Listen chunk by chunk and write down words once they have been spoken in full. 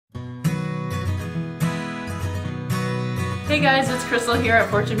Hey guys, it's Crystal here at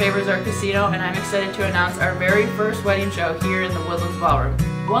Forte Resort Casino, and I'm excited to announce our very first wedding show here in the Woodlands Ballroom.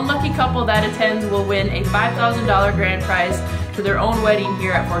 One lucky couple that attends will win a $5,000 grand prize to their own wedding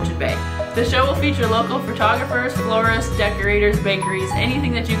here at Forte Bay. The show will feature local photographers, florists, decorators, bakeries,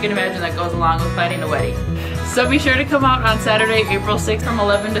 anything that you can imagine that goes along with planning a wedding. So be sure to come out on Saturday, April 6th from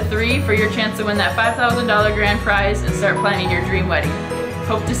 11 to 3 for your chance to win that $5,000 grand prize and start planning your dream wedding.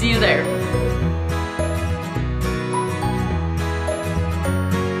 Hope to see you there.